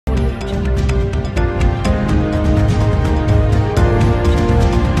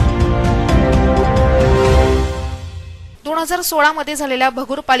2016 मध्ये झालेल्या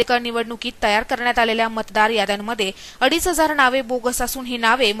भगूर पालिका निवडणुकीत तयार करण्यात आलेल्या मतदार याद्यांमध्ये 2,500 नावे बोगस असून ही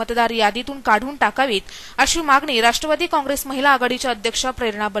नावे मतदार यादीतून काढून टाकावीत अशी मागणी राष्ट्रवादी काँग्रेस महिला आघाडीच्या अध्यक्ष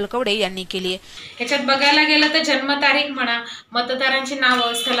प्रेरणा बलकवड यांनी केली आहे। याच्यात बघायला गेलं तर जन्मतारीख म्हणा, मतदारांची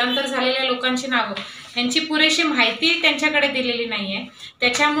नावं, स्थलांतर झालेल्या लोकांची नावं यांची पुरेशी माहिती त्यांच्याकडे दिलेली नाहीये।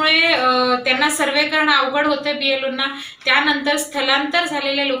 त्याच्यामुळे त्यांना सर्वे करणं अवघड होतं बीएलओंना। त्यानंतर स्थलांतर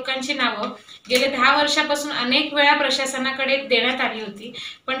झालेल्या लोकांची नावं गेले 10 वर्षापासून अनेक वेळा प्रशासनाकडे देण्यात आली होती,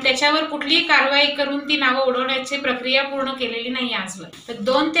 पण त्याच्यावर कुठलीही कारवाई करून ती नावं उडवण्याची प्रक्रिया पूर्ण केलेली नाही आजवर। तर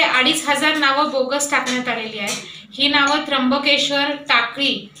 2 ते 2,500 नावं बोगस टाकण्यात आलेली आहेत। ही नावं त्र्यंबकेश्वर,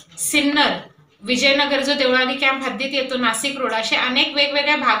 टाकळी, सिन्नर, विजयनगर जो देवळाली कॅम्प हद्दीत येतो, नाशिक रोड, असे अनेक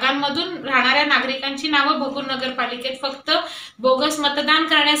वेगवेगळ्या भागांमधून राहणाऱ्या नागरिकांची नावं भगूर नगरपालिकेत फक्त बोगस मतदान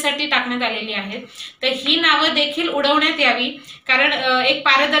करण्यासाठी टाकण्यात आलेली आहेत। तर ही नावं देखील उडवण्यात यावी, कारण एक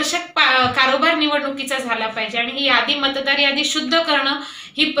पारदर्शक कारभार निवडणुकीचा झाला पाहिजे आणि ही यादी, मतदार यादी शुद्ध करणं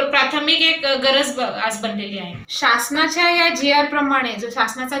ही प्राथमिक एक गरज आज बनलेली आहे। शासनाच्या या GR प्रमाणे, जो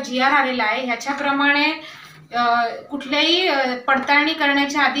शासनाचा GR आलेला आहे ह्याच्याप्रमाणे कुठल्याही पडताळणी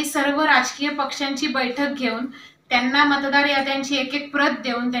करण्याच्या आधी सर्व राजकीय पक्षांची बैठक घेऊन त्यांना मतदार याद्यांची एक प्रत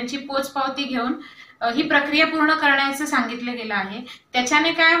देऊन त्यांची पोचपावती घेऊन ही प्रक्रिया पूर्ण करण्याचं सांगितलं गेलं आहे।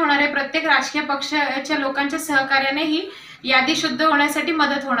 त्याच्याने काय होणार आहे, प्रत्येक राजकीय पक्षाच्या लोकांच्या सहकार्याने ही यादी शुद्ध होण्यासाठी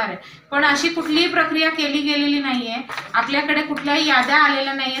मदत होणार आहे। पण अशी कुठलीही प्रक्रिया केली गेलेली नाहीये, आपल्याकडे कुठल्याही याद्या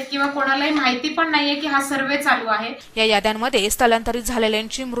आलेल्या नाहीयेत किंवा कोणालाही माहिती पण नाहीये की हा सर्वे चालू आहे। या याद्यांमध्ये स्थलांतरित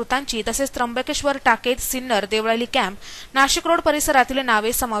झालेल्यांची, मृतांची तसेच त्र्यंबकेश्वर, टाकेत, सिन्नर, देवळाली कॅम्प, नाशिक रोड परिसरातील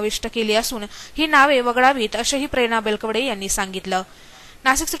नावे समाविष्ट केली असून ही नावे वगळावीत असेही प्रेरणा बलकवड यांनी सांगितलं।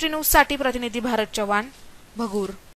 नाशिक सिटी न्यूज साठी प्रतिनिधी भारत चव्हाण, भगूर।